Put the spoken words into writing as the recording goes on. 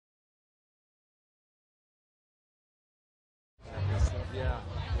Yeah.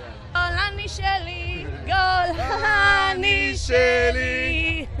 Golani Sheli, Golani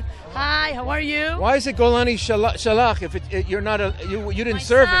Sheli. Hi, how are you? Why is it Golani Shalach if you're not you didn't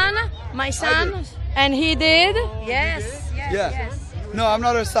serve it? My son, and he did. Yes. No, I'm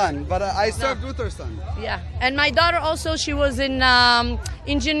not her son, but I served with her son. Yeah, and my daughter also. She was in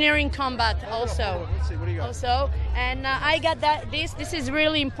engineering combat also. Let's see, what do you got? Also, and I got that. This is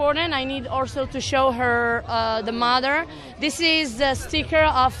really important. I need also to show her the mother. This is the sticker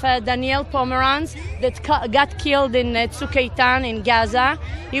of Daniel Pomeranz that got killed in Tzukeitan in Gaza.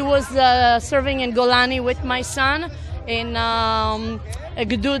 He was serving in Golani with my son in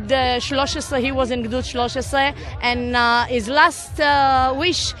Gdud 13. He was in Gdud 13, and his last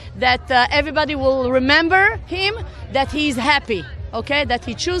wish that everybody will remember him, that he's happy. Okay, that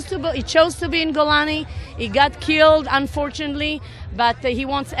he chose to be in Golani. He got killed, unfortunately, but he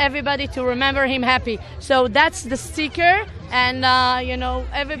wants everybody to remember him happy. So that's the sticker, and you know,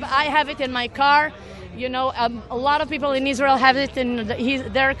 I have it in my car. You know, a lot of people in Israel have it in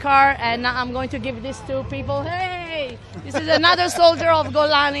their car, and I'm going to give this to people. Hey, this is another soldier of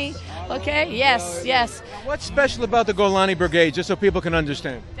Golani. Okay, yes. What's special about the Golani Brigade, just so people can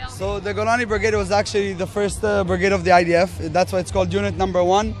understand? So the Golani Brigade was actually the first brigade of the I.D.F. That's why it's called Unit Number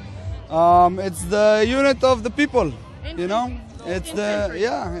 1. It's the unit of the people, you know. It's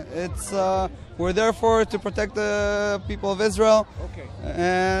we're there to protect the people of Israel,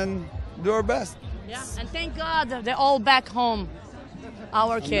 and do our best. Yeah, and thank God they're all back home,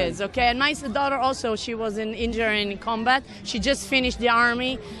 our kids, okay? And my daughter also, she was injured in combat. She just finished the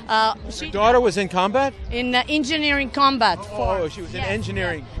army. Your daughter was in combat? In engineering combat. She was in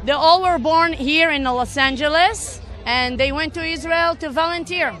engineering. Yes. They all were born here in Los Angeles, and they went to Israel to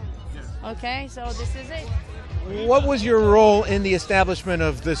volunteer. Okay, so this is it. What was your role in the establishment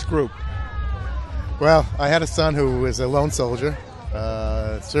of this group? Well, I had a son who was a lone soldier.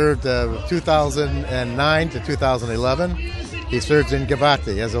 Served 2009 to 2011. He served in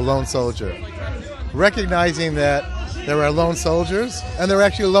Givati as a lone soldier. Recognizing that there are lone soldiers and there are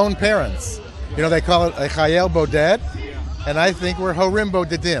actually lone parents. You know, they call it a Chayel Boded, and I think we're Horim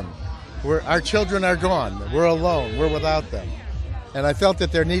Bodedim. Our children are gone. We're alone. We're without them. And I felt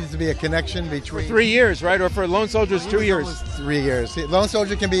that there needed to be a connection between... For 3 years, right? Or for lone soldiers, 2 years? 3 years. See, lone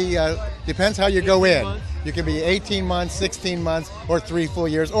soldier can be, depends how you go in. You can be 18 months, 16 months, or 3 full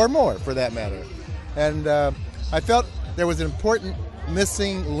years, or more for that matter. And I felt there was an important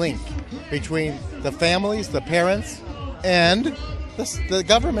missing link between the families, the parents, and the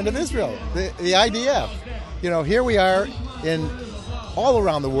government of Israel, the I.D.F. You know, here we are all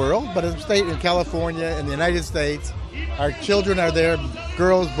around the world, but in California, in the United States, our children are there,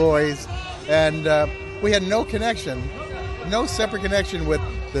 girls, boys, and we had no connection, no separate connection with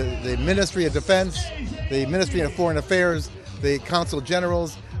the Ministry of Defense, the Ministry of Foreign Affairs, the Consul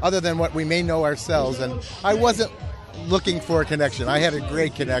Generals, other than what we may know ourselves. And I wasn't looking for a connection. I had a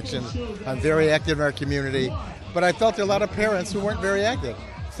great connection. I'm very active in our community, but I felt there were a lot of parents who weren't very active.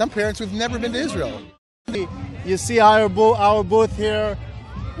 Some parents who've never been to Israel. You see our booth here.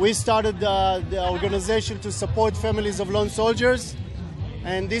 We started the organization to support families of lone soldiers,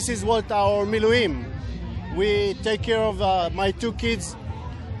 and this is what our Miluim. We take care of my 2 kids,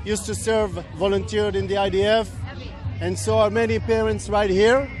 used to serve, volunteered in the I.D.F, and so are many parents right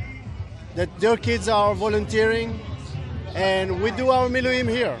here that their kids are volunteering, and we do our Miluim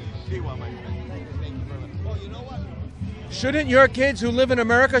here. Shouldn't your kids who live in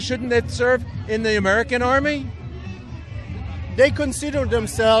America, shouldn't they serve in the American Army? They consider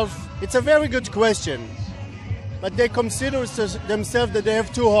themselves, it's a very good question, but they consider themselves that they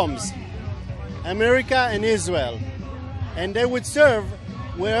have 2 homes, America and Israel, and they would serve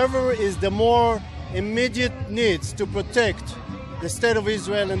wherever is the more immediate needs to protect the state of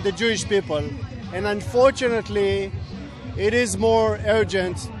Israel and the Jewish people. And unfortunately, it is more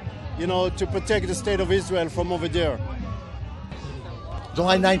urgent, you know, to protect the state of Israel from over there.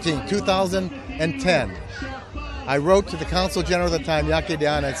 July 19, 2010. I wrote to the Consul General at the time, Yaki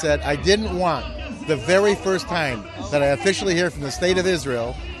Dayan, and said I didn't want the very first time that I officially hear from the state of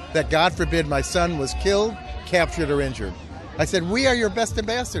Israel that, God forbid, my son was killed, captured, or injured. I said, we are your best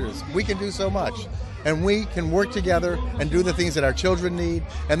ambassadors. We can do so much. And we can work together and do the things that our children need,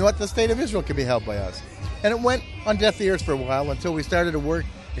 and what the state of Israel can be helped by us. And it went on deaf ears for a while until we started to work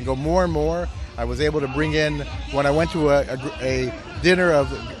and go more and more. I was able to bring in, when I went to a dinner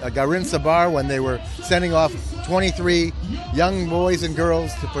of Garin Sabar, when they were sending off 23 young boys and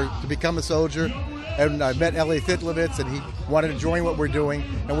girls to become a soldier, and I met Eli Fitlovitz, and he wanted to join what we're doing,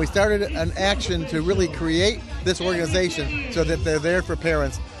 and we started an action to really create this organization so that they're there for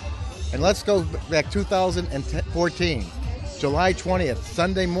parents. And let's go back 2014. July 20th,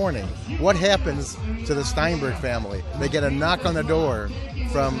 Sunday morning, what happens to the Steinberg family? They get a knock on the door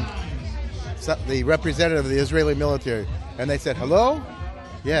from the representative of the Israeli military, and they said, "Hello?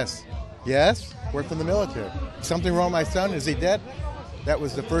 Yes. Yes? We're from the military. Something wrong with my son? Is he dead?" That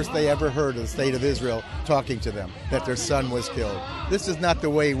was the first they ever heard of the state of Israel talking to them, that their son was killed. This is not the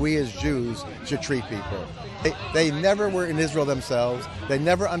way we as Jews should treat people. They never were in Israel themselves. They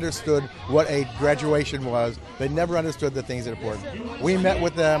never understood what a graduation was. They never understood the things that are important. We met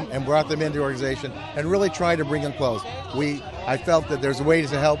with them and brought them into the organization and really tried to bring them close. I felt that there's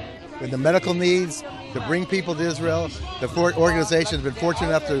ways to help with the medical needs, to bring people to Israel. The organization has been fortunate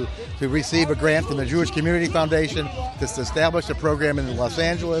enough to receive a grant from the Jewish Community Foundation to establish a program in Los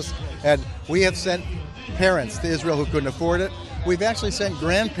Angeles. And we have sent parents to Israel who couldn't afford it. We've actually sent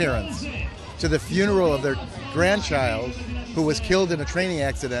grandparents to the funeral of their grandchild who was killed in a training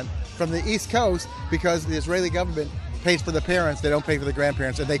accident from the East Coast because the Israeli government pays for the parents, they don't pay for the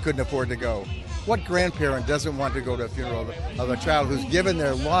grandparents, and they couldn't afford to go. What grandparent doesn't want to go to a funeral of a child who's given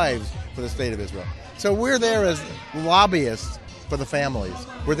their lives for the state of Israel? So we're there as lobbyists for the families.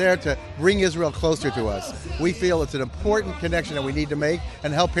 We're there to bring Israel closer to us. We feel it's an important connection that we need to make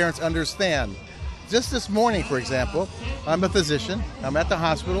and help parents understand. Just this morning, for example, I'm a physician, I'm at the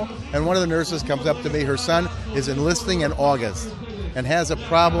hospital, and one of the nurses comes up to me. Her son is enlisting in August and has a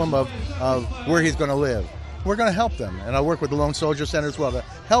problem of where he's going to live. We're going to help them, and I work with the Lone Soldier Center as well to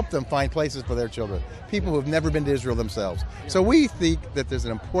help them find places for their children, people who have never been to Israel themselves. So we think that there's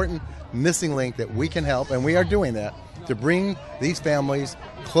an important missing link that we can help, and we are doing that, to bring these families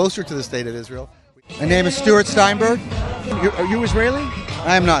closer to the state of Israel. My name is Stuart Steinberg. Are you Israeli?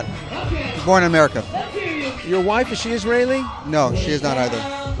 I am not. Born in America. Your wife, is she Israeli? No, she is not either.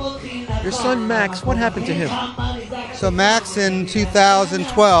 Your son Max, what happened to him? So Max in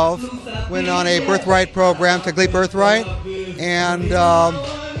 2012 went on a birthright program, Taglit Birthright, and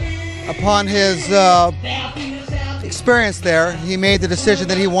upon his experience there, he made the decision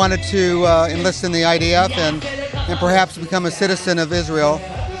that he wanted to enlist in the I.D.F. and perhaps become a citizen of Israel.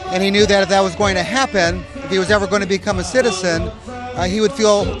 And he knew that if that was going to happen, if he was ever going to become a citizen, he would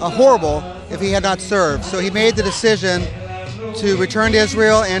feel horrible if he had not served. So he made the decision to return to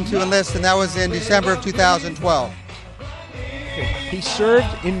Israel and to enlist, and that was in December of 2012. He served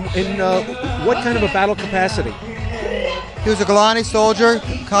in what kind of a battle capacity? He was a Golani soldier,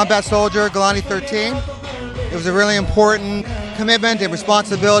 combat soldier, Golani 13. It was a really important commitment and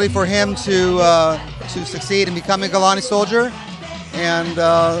responsibility for him to succeed in becoming a Golani soldier. And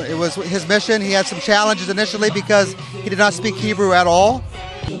it was his mission. He had some challenges initially because he did not speak Hebrew at all.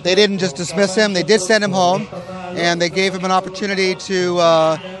 They didn't just dismiss him, they did send him home, and they gave him an opportunity to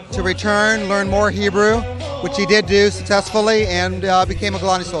return, learn more Hebrew, which he did do successfully, and became a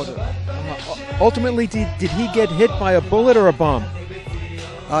Golani soldier. Ultimately, did he get hit by a bullet or a bomb?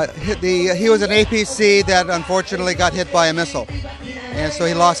 He was an APC that unfortunately got hit by a missile, and so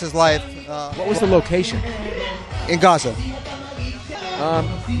he lost his life. What was the location? In Gaza.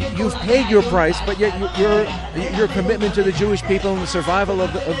 You've paid your price, but yet your commitment to the Jewish people and the survival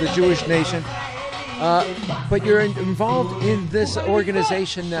of the Jewish nation. But you're involved in this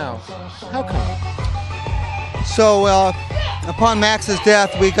organization now. How come? So, upon Max's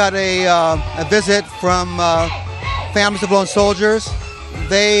death, we got a visit from families of lone soldiers.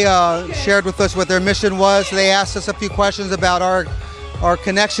 They shared with us what their mission was. They asked us a few questions about our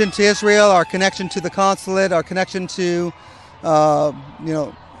connection to Israel, our connection to the consulate, our connection to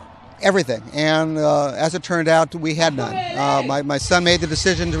everything. And as it turned out, we had none. My son made the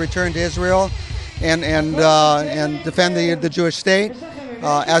decision to return to Israel and defend the Jewish state.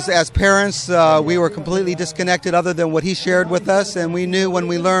 As parents, we were completely disconnected other than what he shared with us, and we knew when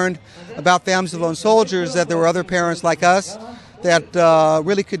we learned about families of lone soldiers that there were other parents like us that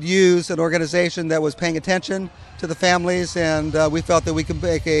really could use an organization that was paying attention to the families, and we felt that we could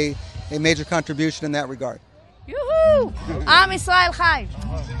make a major contribution in that regard. Yoo-hoo! Am Yisrael Chai!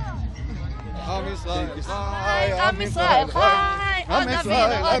 Am Yisrael Chai! Am Yisrael Chai!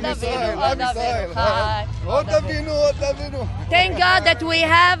 Od Avinu. Thank God that we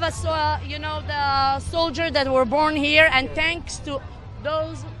have the soldier that were born here, and thanks to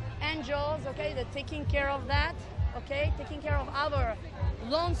those angels, okay, that taking care of that, okay, taking care of our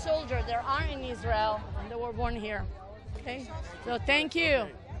lone soldiers that are in Israel and they were born here. Okay, so thank you.